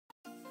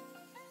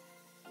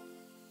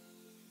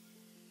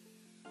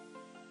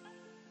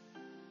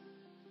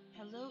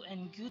Hello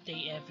and good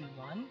day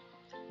everyone.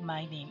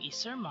 My name is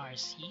Sir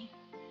Marcy.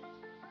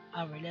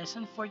 Our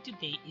lesson for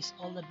today is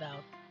all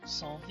about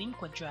solving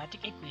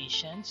quadratic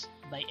equations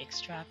by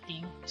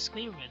extracting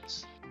square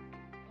roots.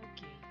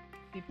 Okay,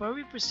 before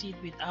we proceed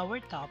with our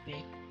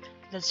topic,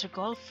 let's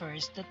recall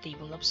first the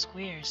table of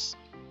squares.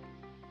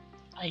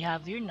 I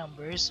have here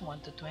numbers 1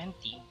 to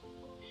 20.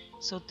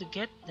 So to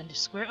get the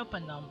square of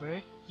a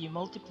number, you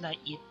multiply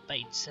it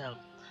by itself.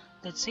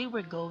 Let's say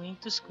we're going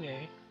to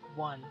square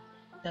 1.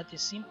 That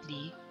is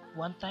simply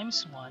 1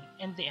 times 1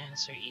 and the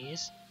answer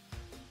is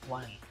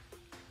 1.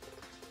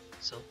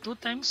 So 2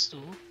 times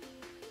 2,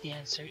 the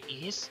answer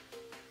is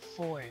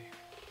 4.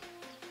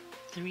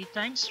 3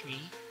 times 3,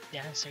 the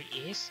answer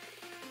is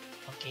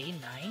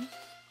 9.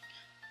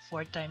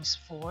 4 times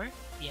 4,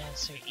 the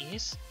answer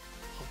is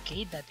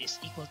that is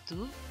equal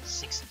to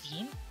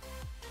 16.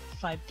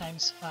 5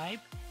 times 5,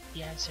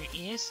 the answer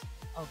is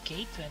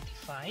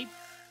 25.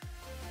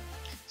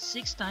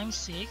 6 times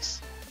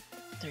 6,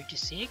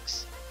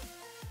 36.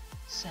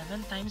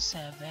 7 times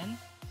 7,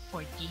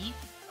 40.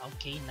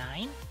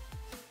 9.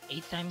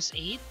 8 times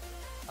 8,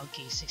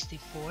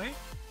 64.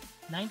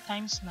 9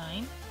 times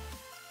 9,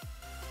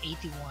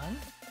 81.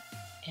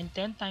 And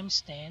 10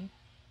 times 10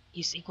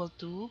 is equal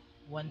to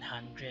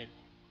 100.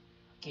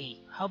 Okay,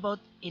 how about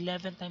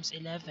 11 times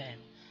 11?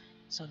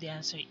 So the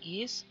answer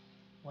is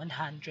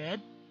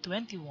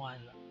 121.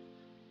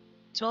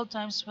 12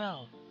 times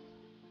 12,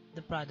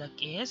 the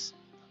product is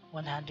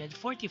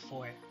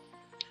 144.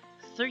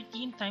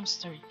 13 times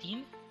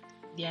 13,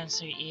 the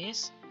answer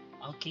is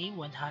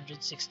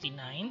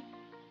 169.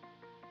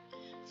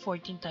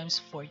 14 times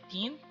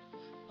 14,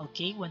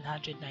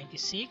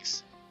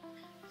 196.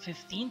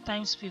 15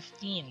 times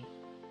 15,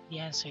 the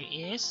answer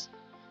is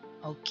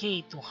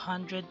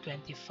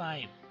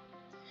 225.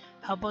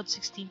 How about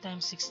 16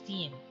 times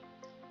 16?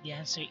 The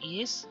answer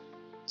is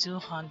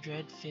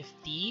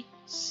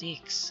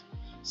 256.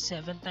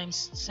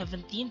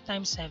 17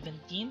 times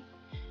 17,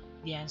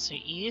 the answer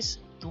is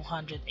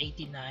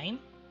 289.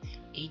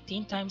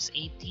 18 times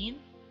 18,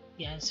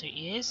 the answer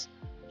is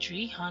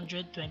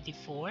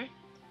 324.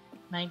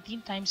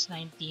 19 times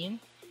 19,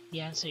 the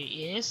answer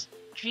is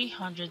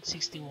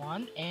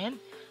 361. And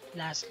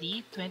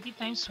lastly, 20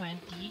 times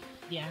 20,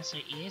 the answer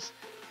is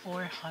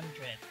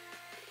 400.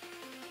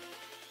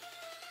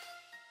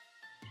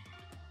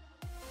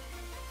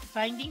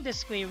 Finding the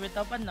square root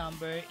of a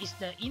number is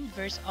the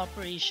inverse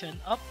operation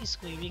of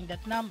squaring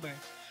that number.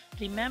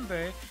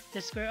 Remember,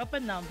 the square of a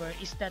number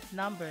is that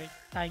number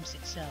times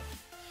itself.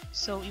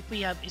 So if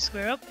we have a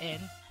square of n,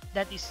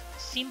 that is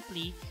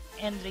simply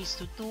n raised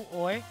to 2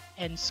 or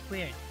n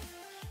squared.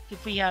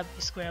 If we have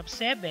a square of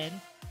 7,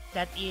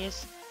 that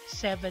is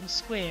 7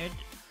 squared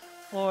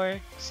or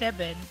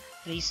 7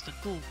 raised to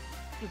 2.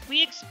 If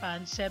we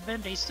expand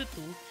 7 raised to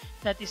 2,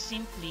 that is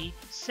simply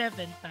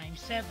 7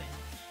 times 7.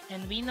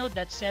 And we know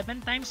that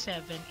 7 times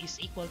 7 is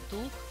equal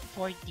to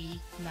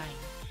 49.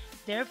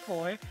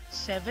 Therefore,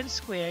 7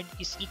 squared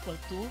is equal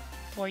to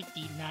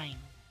 49.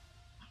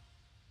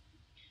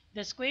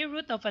 The square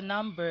root of a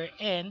number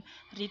n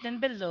written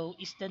below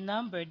is the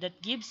number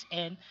that gives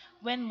n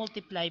when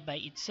multiplied by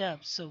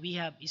itself. So we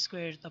have a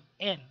square root of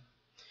n.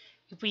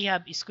 If we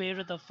have a square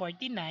root of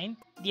 49,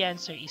 the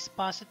answer is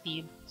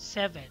positive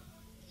 7.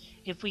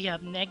 If we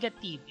have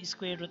negative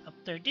square root of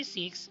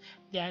 36,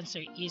 the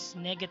answer is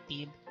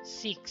negative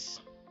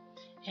 6.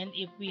 And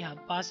if we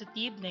have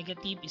positive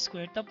negative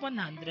square root of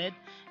 100,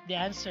 the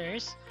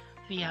answers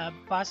we have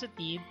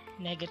positive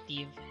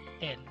negative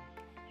 10.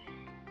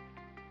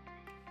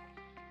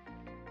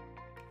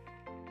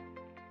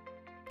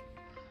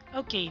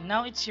 Okay,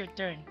 now it's your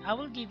turn. I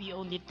will give you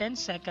only 10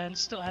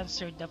 seconds to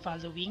answer the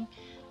following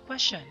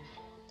question.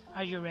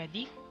 Are you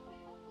ready?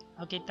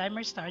 Okay,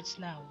 timer starts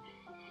now.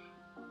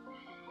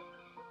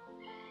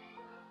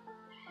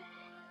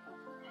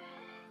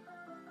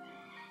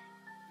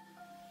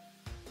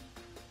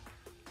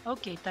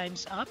 Okay,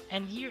 time's up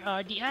and here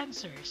are the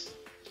answers.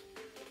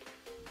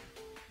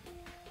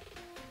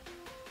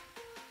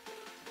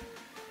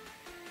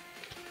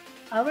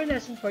 Our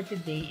lesson for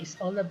today is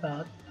all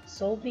about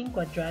solving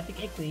quadratic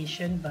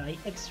equation by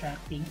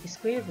extracting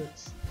square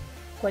roots.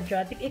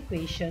 Quadratic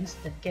equations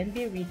that can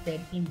be written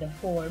in the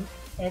form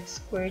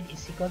x squared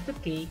is equal to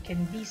k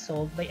can be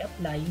solved by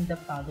applying the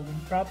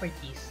following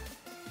properties.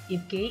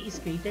 If k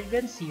is greater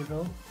than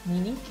 0,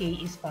 meaning k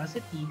is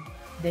positive,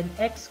 then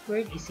x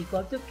squared is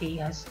equal to k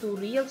has two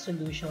real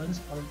solutions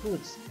or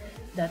roots.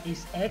 That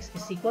is, x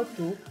is equal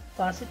to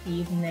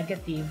positive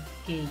negative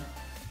k.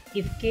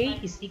 If k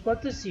is equal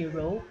to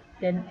 0,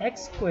 then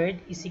x squared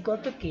is equal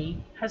to k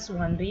has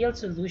one real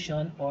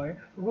solution or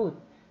root.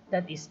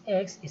 That is,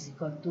 x is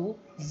equal to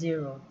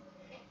 0.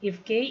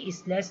 If k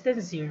is less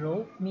than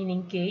 0,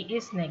 meaning k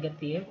is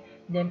negative,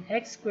 then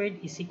x squared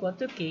is equal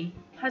to k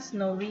has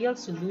no real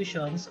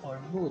solutions or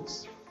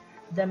roots.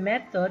 The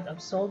method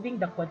of solving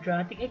the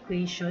quadratic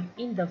equation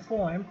in the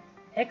form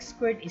x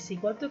squared is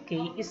equal to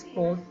k is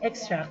called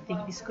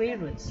extracting square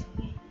roots.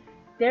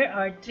 There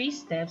are 3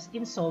 steps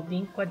in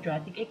solving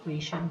quadratic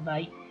equation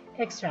by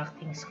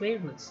extracting square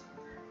roots.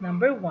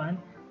 Number 1,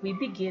 we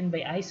begin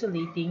by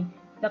isolating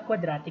the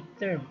quadratic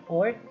term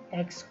or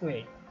x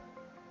squared.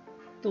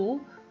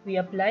 2, we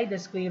apply the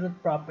square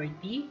root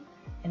property.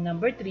 And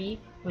number 3,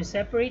 we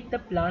separate the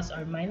plus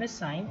or minus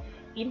sign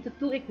into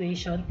two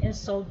equations and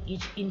solve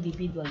each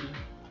individually.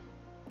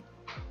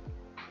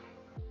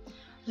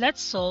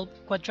 Let's solve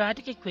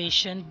quadratic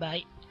equation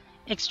by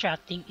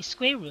extracting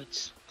square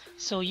roots.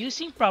 So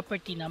using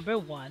property number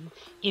 1,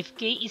 if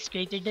k is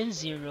greater than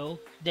 0,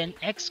 then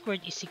x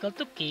squared is equal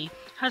to k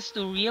has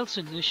two real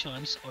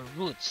solutions or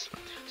roots.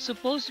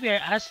 Suppose we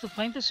are asked to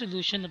find the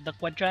solution of the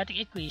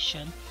quadratic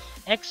equation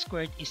x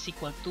squared is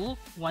equal to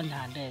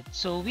 100.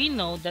 So we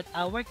know that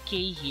our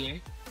k here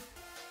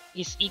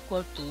is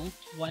equal to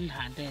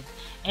 100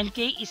 and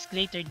k is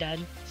greater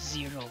than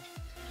 0.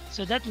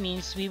 So that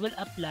means we will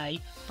apply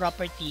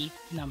property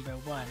number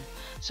 1.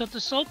 So to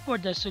solve for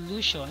the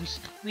solutions,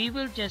 we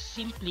will just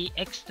simply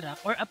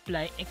extract or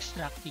apply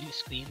extracting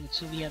square root.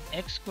 So we have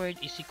x squared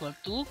is equal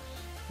to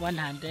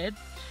 100.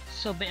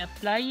 So by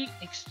applying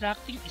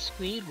extracting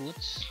square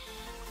roots,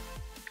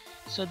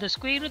 so the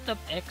square root of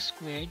x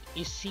squared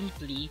is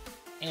simply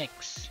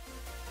x.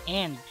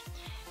 And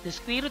the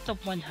square root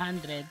of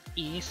 100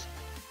 is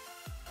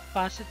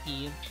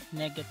positive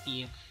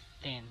negative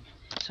 10.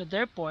 So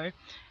therefore,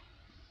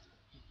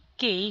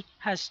 k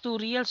has two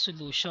real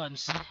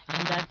solutions,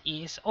 and that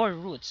is, or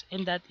roots,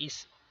 and that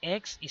is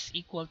x is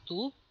equal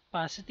to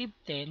positive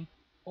 10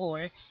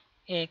 or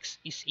x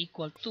is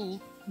equal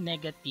to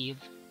negative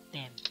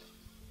 10.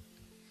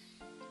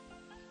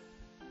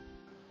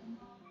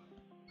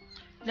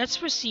 Let's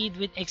proceed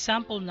with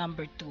example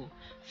number 2.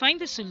 Find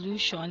the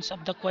solutions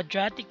of the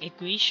quadratic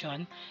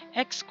equation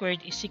x squared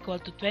is equal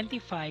to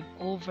 25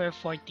 over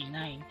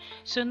 49.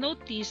 So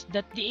notice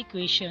that the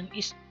equation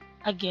is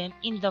again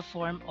in the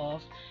form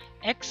of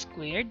x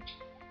squared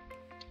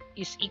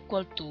is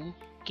equal to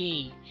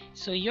k.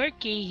 So your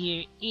k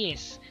here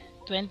is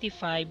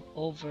 25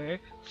 over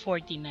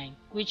 49,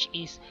 which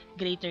is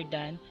greater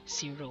than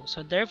 0.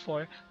 So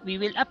therefore, we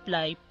will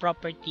apply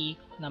property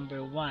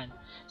number 1.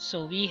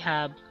 So we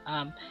have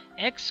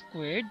x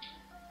squared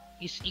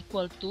is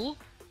equal to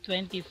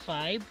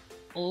 25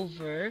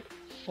 over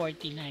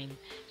 49.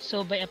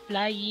 So by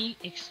applying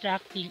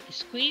extracting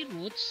square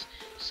roots,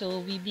 so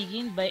we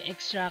begin by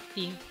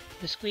extracting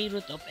the square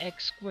root of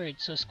x squared.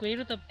 So square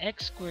root of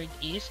x squared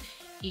is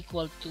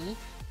equal to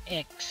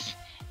x.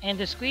 And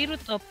the square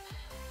root of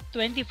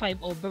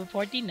 25 over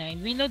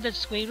 49, we know that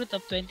square root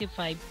of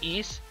 25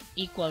 is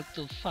equal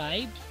to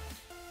 5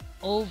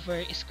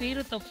 over square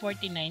root of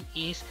 49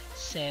 is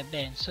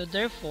 7. So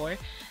therefore,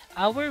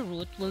 our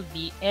root will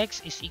be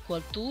x is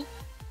equal to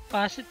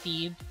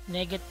positive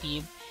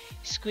negative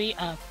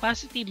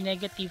positive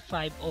negative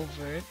 5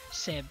 over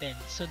 7.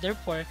 So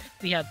therefore,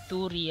 we have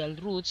two real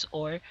roots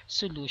or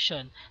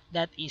solution.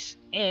 That is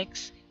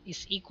x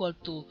is equal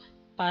to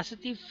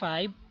positive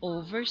 5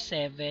 over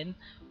 7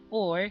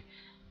 or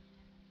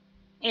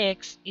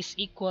x is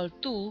equal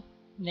to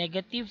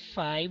negative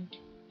 5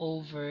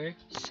 over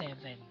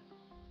 7.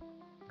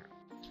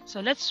 So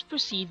let's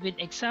proceed with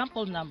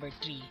example number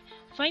 3.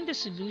 Find the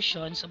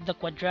solutions of the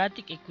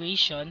quadratic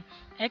equation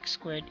x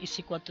squared is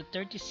equal to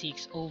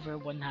 36 over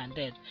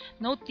 100.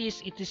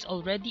 Notice it is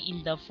already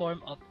in the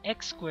form of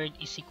x squared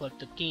is equal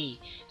to k.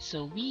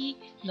 So we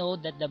know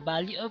that the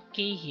value of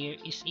k here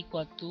is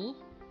equal to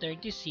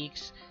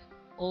 36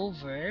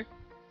 over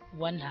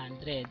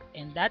 100,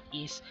 and that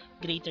is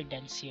greater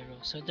than 0.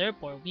 So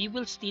therefore, we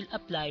will still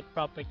apply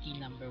property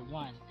number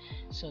 1.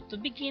 So to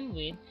begin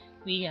with,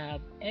 we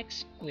have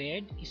x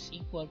squared is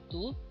equal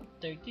to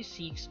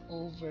 36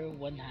 over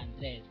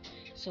 100.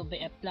 So by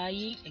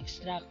applying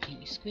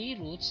extracting square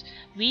roots,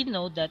 we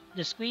know that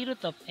the square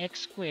root of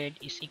x squared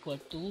is equal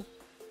to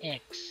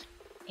x.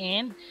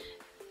 And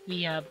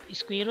we have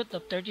square root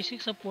of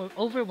 36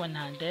 over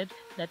 100,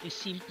 that is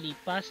simply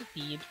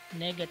positive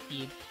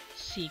negative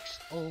 6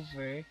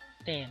 over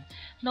 10.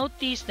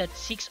 Notice that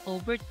 6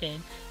 over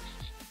 10,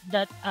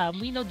 that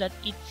we know that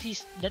it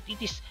is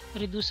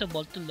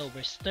reducible to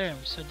lowest term.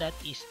 So that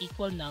is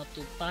equal now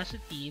to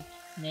positive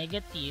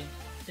negative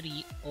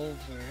 3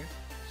 over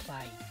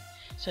 5.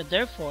 So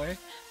therefore,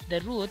 the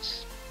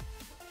roots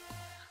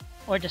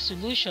or the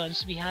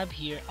solutions we have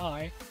here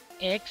are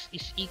x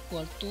is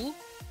equal to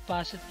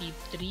positive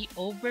 3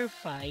 over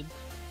 5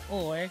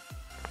 or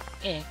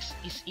x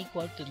is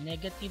equal to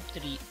negative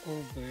 3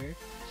 over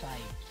 5.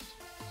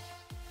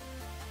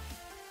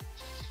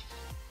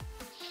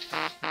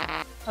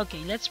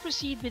 Okay, let's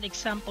proceed with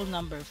example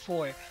number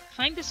 4.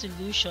 Find the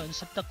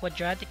solutions of the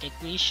quadratic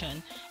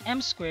equation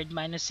m squared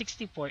minus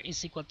 64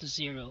 is equal to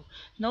 0.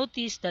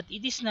 Notice that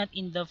it is not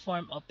in the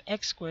form of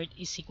x squared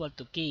is equal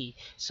to k.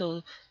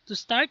 So to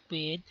start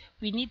with,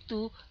 we need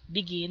to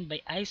begin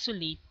by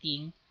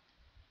isolating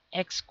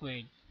x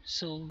squared.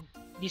 So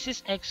this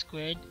is x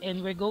squared,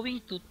 and we're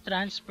going to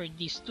transfer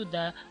this to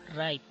the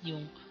right,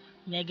 yung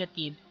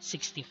negative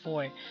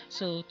 64.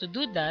 So to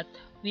do that,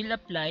 we'll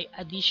apply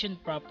addition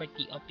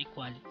property of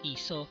equality.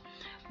 So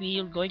we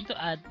are going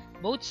to add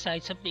both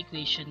sides of the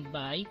equation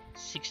by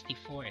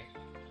 64.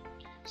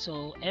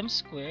 So m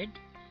squared.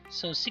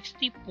 So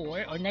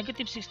 64 or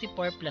negative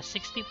 64 plus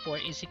 64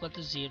 is equal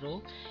to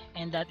 0,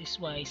 and that is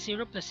why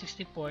 0 plus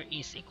 64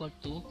 is equal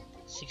to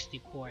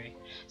 64.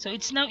 So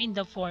it's now in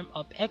the form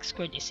of x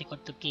squared is equal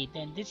to k.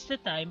 Then this is the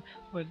time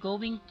we're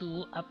going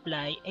to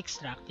apply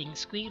extracting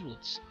square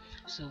roots.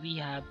 So we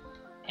have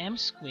m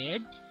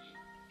squared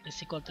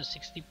is equal to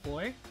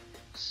 64.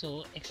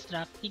 So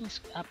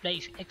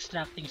apply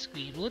extracting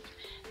square root.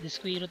 The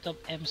square root of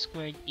m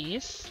squared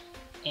is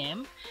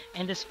m,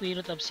 and the square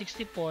root of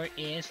 64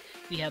 is,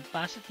 we have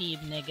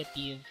positive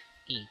negative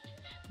 8.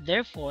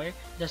 Therefore,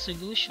 the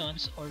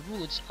solutions or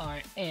roots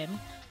are m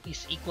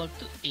is equal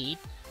to 8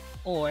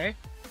 or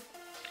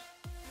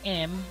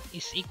m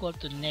is equal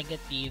to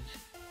negative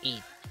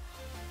 8.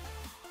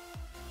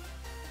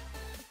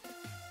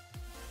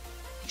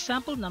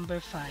 Example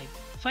number 5.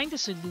 Find the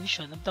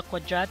solution of the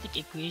quadratic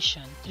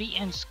equation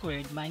 3n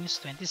squared minus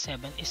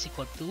 27 is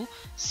equal to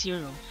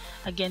 0.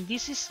 Again,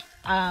 this is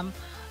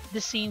the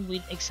same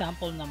with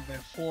example number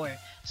 4.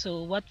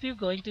 So what we're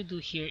going to do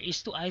here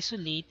is to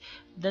isolate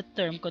the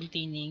term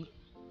containing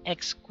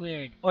x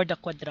squared or the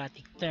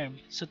quadratic term.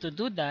 So to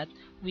do that,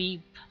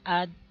 we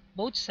add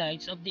both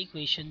sides of the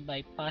equation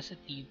by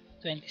positive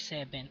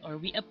 27, or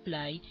we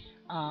apply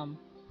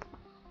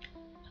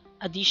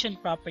addition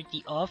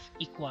property of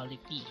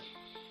equality.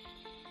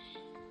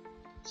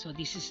 So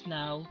this is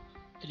now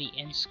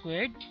 3n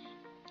squared.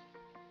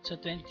 So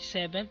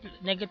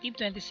negative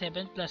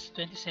 27 plus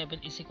 27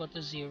 is equal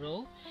to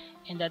 0,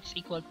 and that's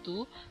equal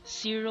to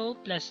 0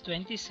 plus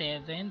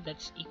 27,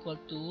 that's equal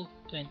to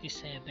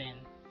 27.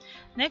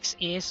 Next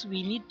is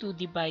we need to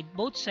divide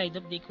both sides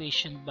of the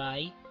equation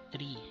by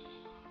 3.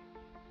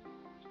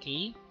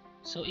 Okay,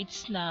 so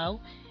it's now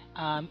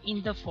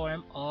in the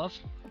form of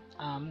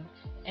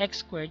x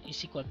squared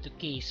is equal to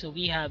k. So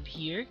we have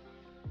here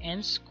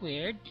n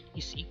squared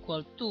is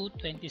equal to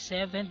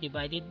 27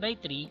 divided by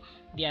 3.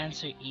 The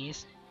answer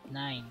is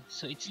 9.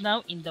 So it's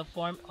now in the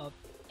form of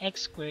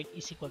x squared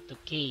is equal to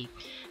k.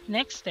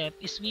 Next step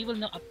is we will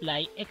now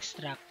apply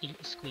extracting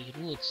square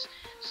roots.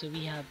 So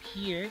we have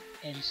here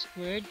n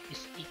squared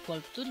is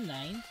equal to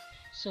 9.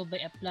 So by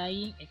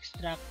applying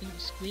extracting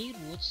square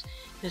roots,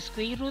 the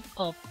square root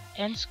of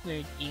n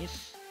squared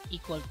is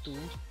equal to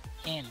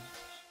n,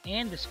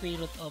 and the square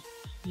root of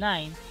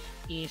 9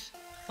 is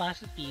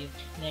positive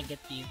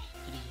negative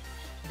 3.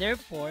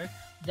 Therefore,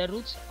 the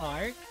roots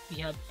are, we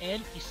have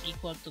n is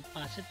equal to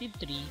positive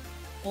 3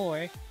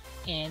 or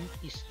n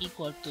is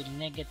equal to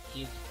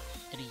negative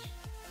 3.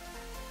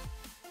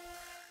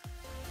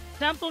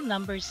 Example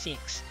number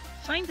 6.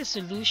 Find the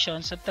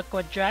solutions of the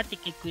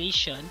quadratic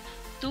equation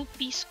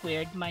 2p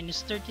squared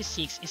minus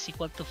 36 is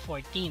equal to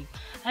 14.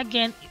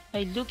 Again,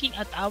 by looking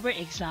at our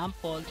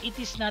example, it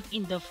is not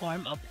in the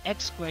form of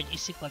x squared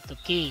is equal to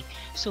k.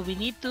 So we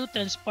need to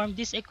transform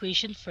this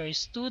equation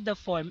first to the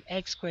form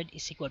x squared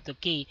is equal to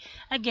k.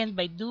 Again,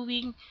 by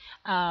doing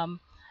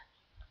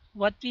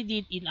what we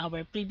did in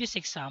our previous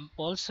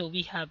example, so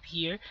we have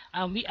here,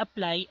 we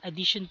apply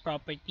addition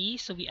property.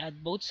 So we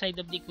add both sides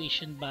of the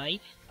equation by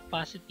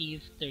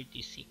positive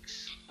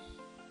 36.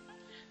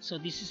 So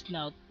this is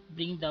now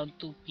bring down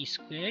 2p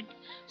squared.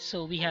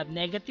 So we have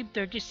negative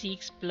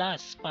 36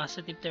 plus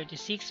positive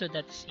 36, so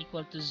that's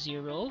equal to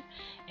 0,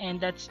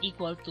 and that's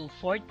equal to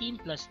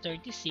 14 plus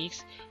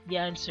 36. The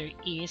answer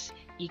is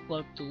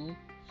equal to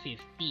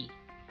 50.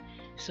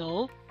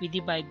 So we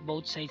divide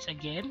both sides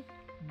again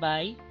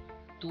by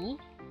 2.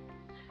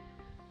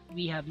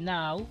 We have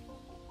now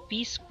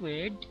p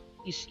squared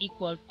is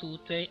equal to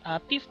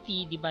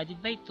 50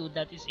 divided by 2,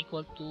 that is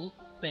equal to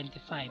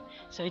 25.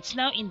 So it's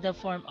now in the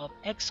form of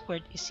x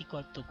squared is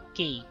equal to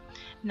k.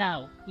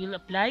 Now, we'll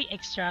apply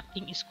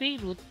extracting square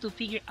root to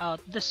figure out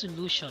the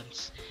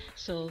solutions.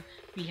 So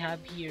we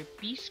have here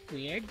p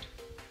squared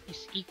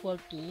is equal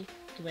to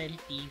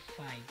 25.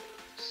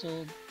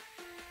 So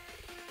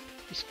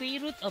the square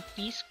root of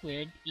p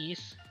squared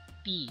is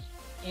p,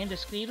 and the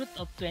square root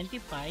of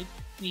 25,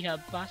 we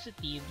have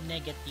positive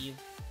negative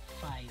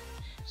 5.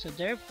 So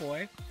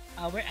therefore,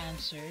 our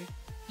answer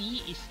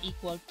p is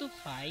equal to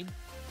 5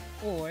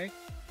 or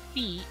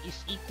p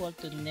is equal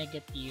to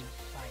negative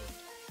 5.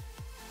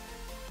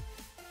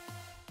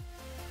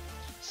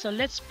 So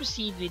let's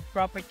proceed with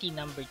property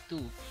number 2.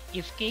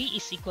 If k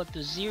is equal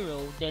to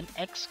 0, then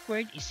x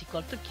squared is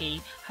equal to k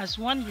has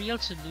one real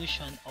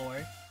solution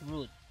or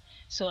root.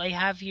 So I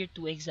have here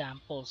two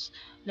examples.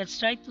 Let's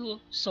try to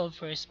solve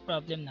first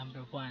problem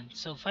number 1.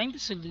 So find the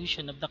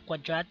solution of the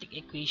quadratic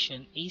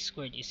equation a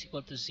squared is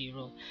equal to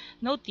 0.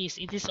 Notice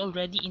it is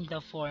already in the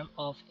form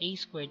of a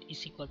squared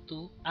is equal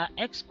to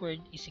x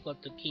squared is equal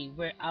to k,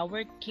 where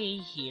our k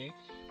here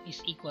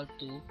is equal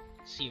to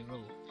 0.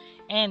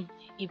 And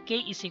if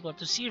k is equal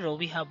to 0,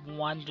 we have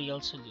one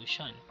real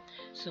solution.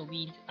 So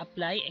we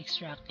apply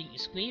extracting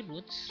square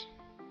roots.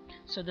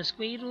 So the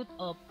square root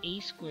of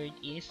a squared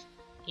is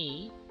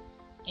a,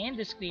 and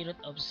the square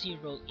root of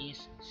 0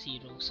 is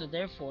 0. So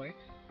therefore,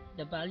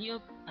 the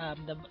value of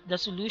the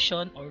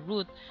solution or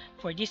root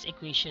for this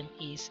equation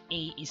is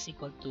a is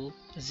equal to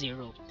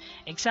 0.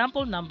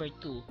 Example number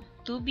 2.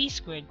 2b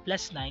squared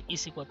plus 9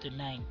 is equal to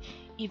 9.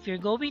 If you're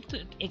going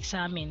to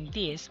examine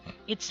this,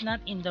 it's not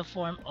in the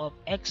form of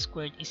x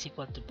squared is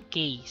equal to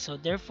k. So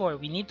therefore,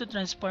 we need to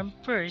transform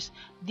first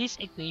this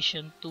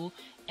equation to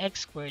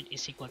x squared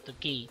is equal to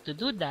k. To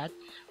do that,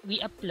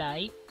 we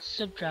apply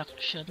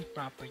subtraction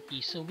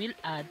property. So we'll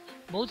add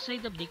both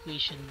sides of the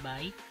equation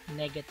by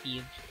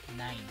negative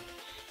 9.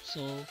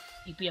 So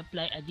if we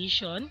apply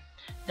addition,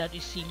 that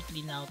is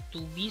simply now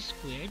 2b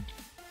squared.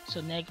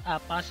 So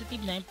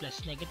positive 9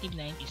 plus negative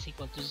 9 is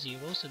equal to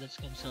 0. So that's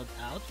cancelled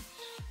out.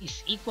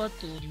 Is equal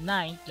to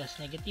 9 plus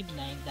negative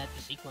 9, that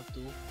is equal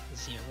to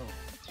 0.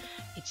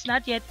 It's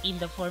not yet in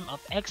the form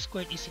of x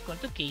squared is equal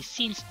to k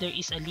since there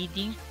is a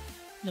leading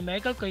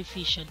numerical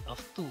coefficient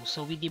of 2.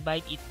 So we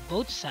divide it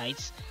both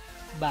sides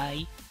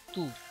by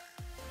 2.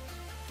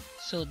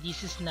 So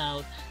this is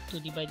now 2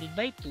 divided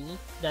by 2.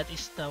 That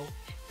is now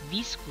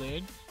b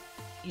squared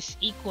is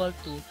equal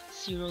to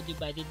 0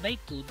 divided by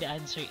 2. The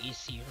answer is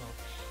 0.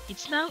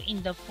 It's now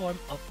in the form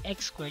of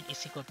x squared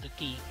is equal to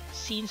k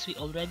since we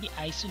already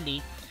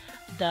isolate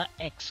the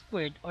x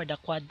squared or the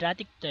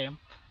quadratic term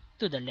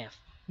to the left.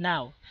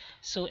 Now,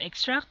 so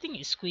extracting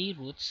square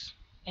roots,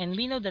 and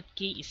we know that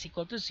k is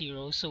equal to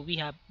 0, so we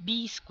have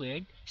b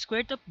squared.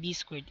 Square root of b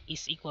squared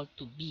is equal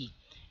to b,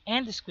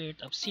 and the square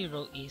root of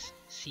 0 is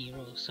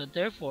 0. So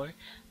therefore,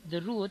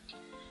 the root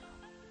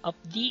of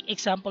the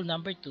example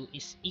number 2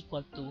 is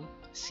equal to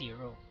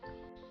 0.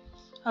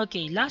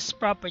 Okay, last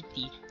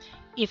property.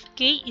 If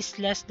k is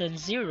less than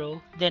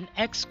 0, then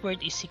x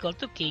squared is equal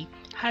to k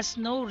has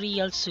no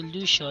real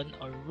solution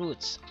or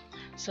roots.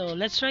 So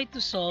let's try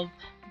to solve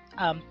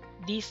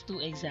these two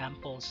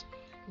examples.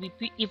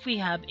 If we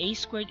have a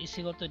squared is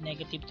equal to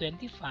negative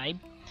 25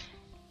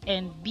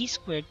 and b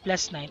squared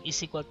plus 9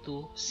 is equal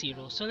to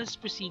 0. So let's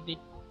proceed with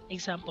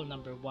example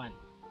number 1.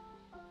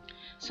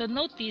 So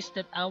notice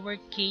that our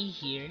k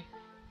here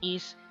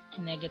is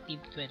negative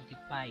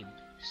 25.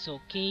 So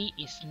k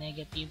is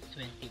negative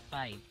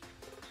 25.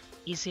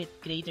 Is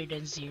it greater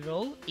than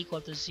 0,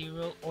 equal to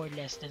 0, or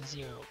less than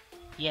 0?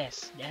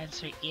 Yes, the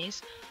answer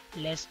is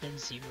less than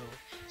 0.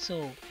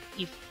 So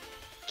if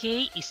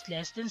k is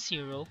less than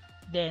 0,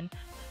 then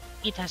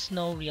it has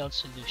no real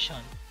solution.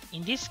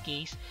 In this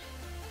case,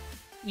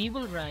 we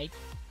will write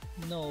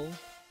no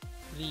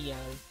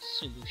real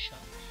solution,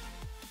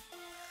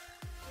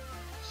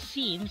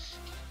 since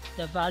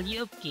the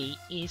value of k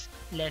is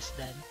less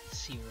than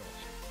 0.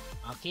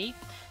 Okay?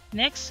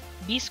 Next,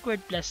 b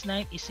squared plus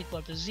 9 is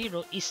equal to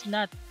 0 is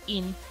not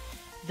in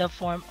the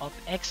form of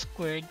x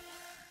squared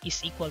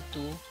is equal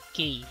to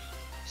k.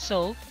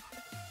 So,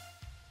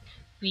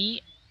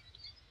 we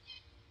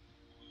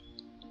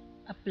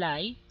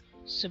apply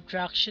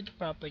subtraction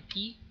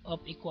property of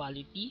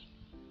equality.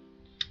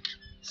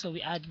 So,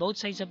 we add both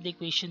sides of the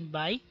equation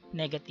by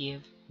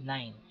negative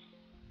 9.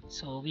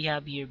 So, we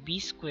have here b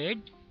squared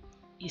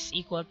is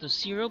equal to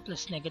 0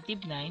 plus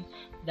negative 9.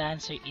 The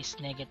answer is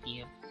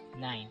negative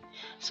 9.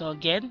 So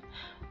again,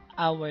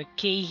 our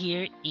k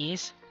here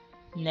is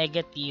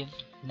negative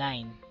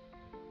 9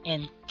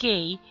 and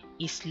k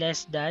is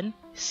less than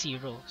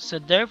 0. So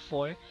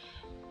therefore,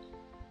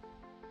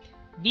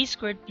 b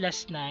squared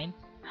plus 9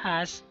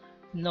 has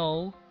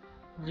no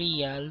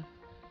real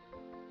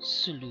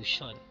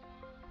solution.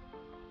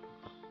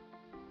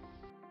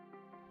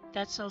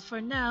 That's all for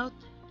now.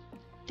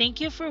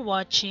 Thank you for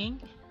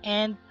watching,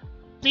 and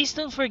please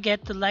don't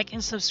forget to like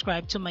and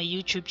subscribe to my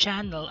YouTube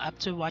channel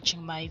after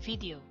watching my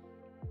video.